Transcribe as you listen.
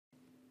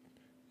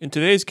In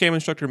today's Cam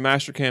Instructor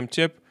Mastercam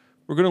tip,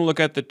 we're going to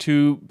look at the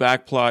two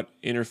backplot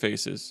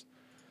interfaces.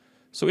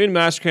 So in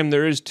Mastercam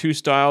there is two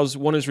styles.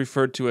 One is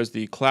referred to as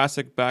the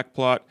classic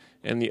backplot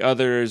and the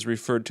other is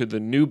referred to the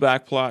new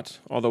backplot,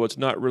 although it's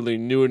not really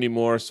new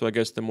anymore, so I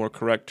guess the more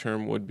correct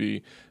term would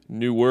be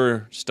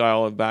newer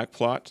style of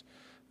backplot.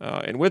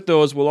 And with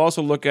those, we'll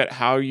also look at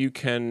how you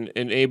can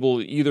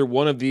enable either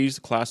one of these,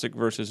 classic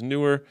versus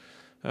newer,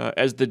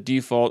 as the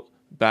default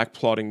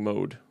backplotting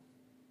mode.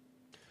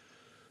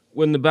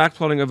 When the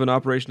backplotting of an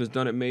operation is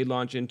done, it may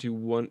launch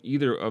into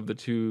either of the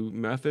two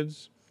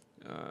methods.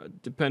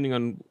 Depending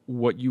on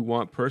what you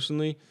want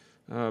personally,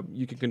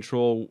 you can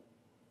control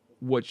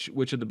which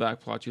of the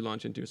backplots you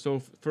launch into. So,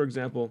 for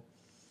example,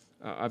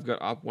 I've got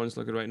Op1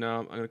 selected right now.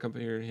 I'm going to come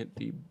in here and hit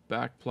the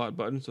backplot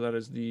button. So that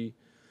is the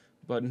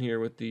button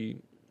here with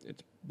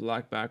its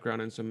black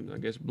background and some, I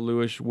guess,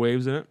 bluish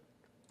waves in it.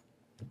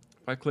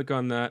 If I click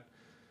on that,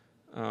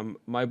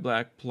 my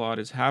black plot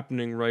is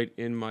happening right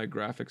in my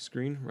graphics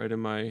screen, right in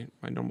my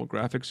normal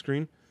graphics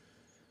screen.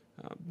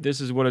 This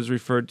is what is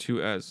referred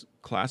to as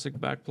classic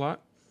backplot.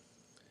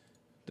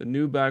 The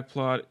new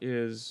backplot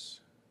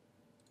is,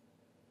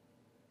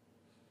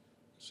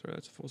 sorry,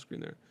 that's full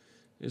screen there,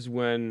 is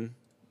when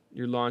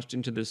you're launched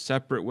into this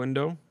separate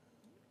window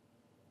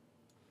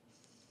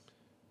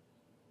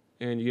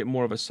and you get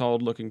more of a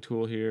solid looking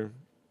tool here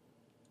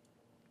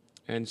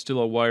and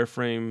still a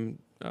wireframe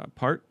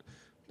part.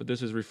 But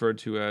this is referred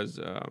to as,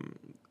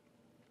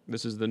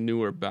 this is the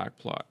newer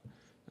backplot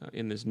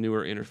in this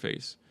newer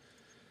interface.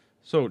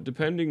 So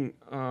depending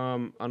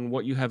on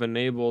what you have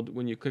enabled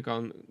when you click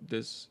on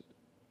this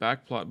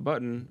backplot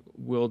button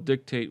will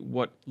dictate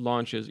what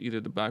launches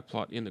either the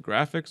backplot in the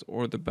graphics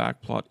or the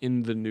backplot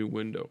in the new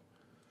window.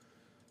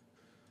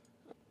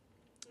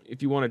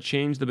 If you want to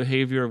change the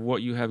behavior of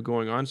what you have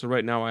going on, so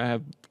right now I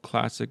have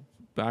classic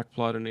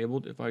backplot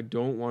enabled. If I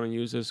don't want to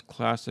use this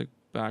classic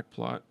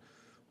backplot,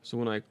 so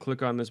when I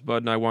click on this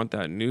button, I want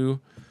that new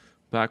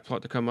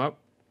backplot to come up.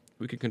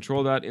 We can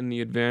control that in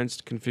the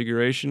advanced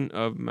configuration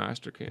of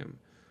Mastercam.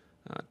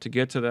 To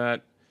get to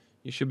that,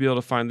 you should be able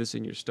to find this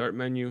in your start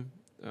menu.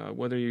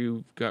 Whether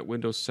you've got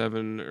Windows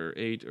 7 or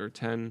 8 or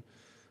 10,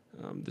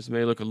 this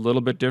may look a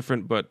little bit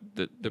different, but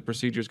the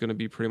procedure is going to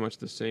be pretty much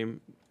the same.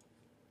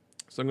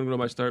 So I'm going to go to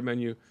my start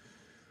menu,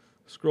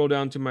 scroll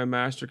down to my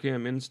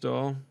Mastercam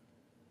install.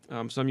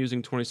 So I'm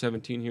using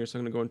 2017 here, so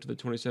I'm going to go into the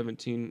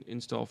 2017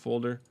 install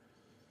folder.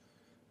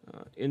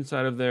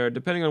 Inside of there,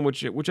 depending on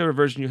whichever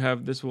version you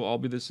have, this will all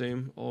be the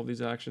same, all of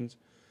these actions.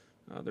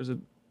 There's a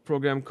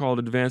program called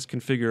Advanced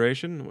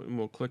Configuration, and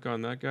we'll click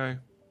on that guy.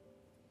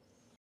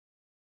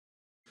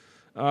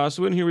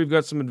 So in here we've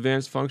got some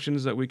advanced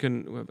functions that we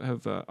can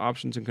have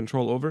options and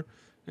control over.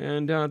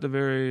 And down at the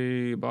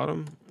very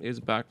bottom is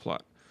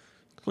Backplot.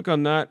 Click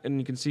on that, and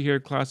you can see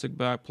here Classic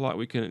Backplot.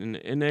 We can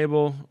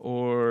enable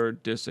or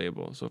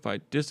disable. So if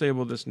I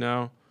disable this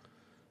now,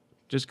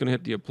 just going to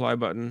hit the apply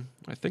button.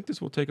 I think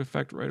this will take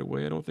effect right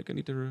away. I don't think I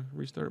need to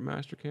restart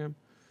Mastercam.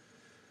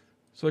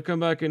 So I come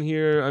back in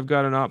here. I've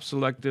got an op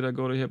selected. I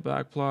go to hit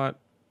backplot.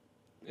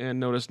 And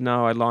notice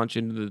now I launch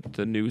into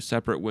the new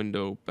separate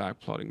window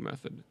backplotting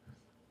method.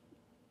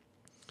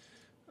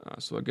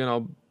 So again,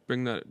 I'll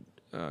bring that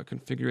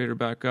configurator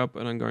back up.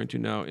 And I'm going to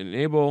now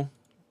enable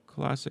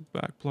classic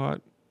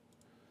backplot.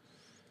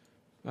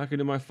 Back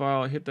into my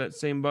file. I hit that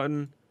same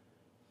button.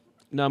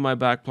 Now my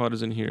backplot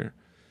is in here.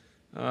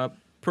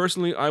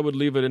 Personally, I would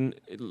leave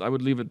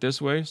it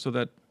this way so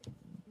that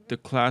the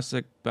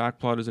classic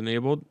backplot is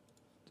enabled.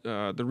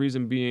 The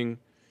reason being,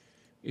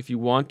 if you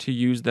want to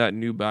use that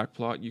new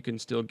backplot, you can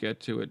still get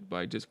to it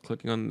by just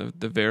clicking on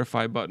the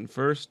verify button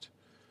first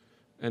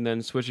and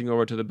then switching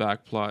over to the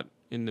backplot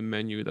in the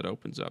menu that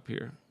opens up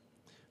here.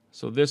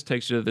 So this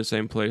takes you to the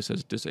same place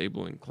as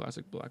disabling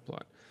classic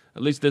backplot.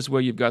 At least this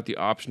way you've got the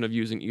option of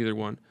using either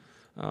one.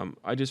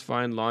 I just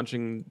find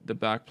launching the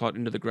backplot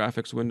into the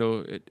graphics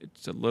window,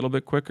 it's a little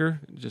bit quicker,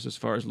 just as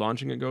far as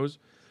launching it goes.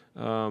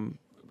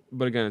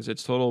 But again,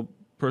 it's total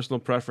personal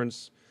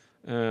preference,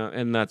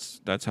 and that's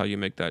how you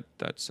make that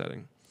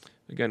setting.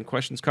 Again,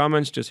 questions,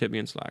 comments, just hit me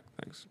in Slack.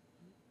 Thanks.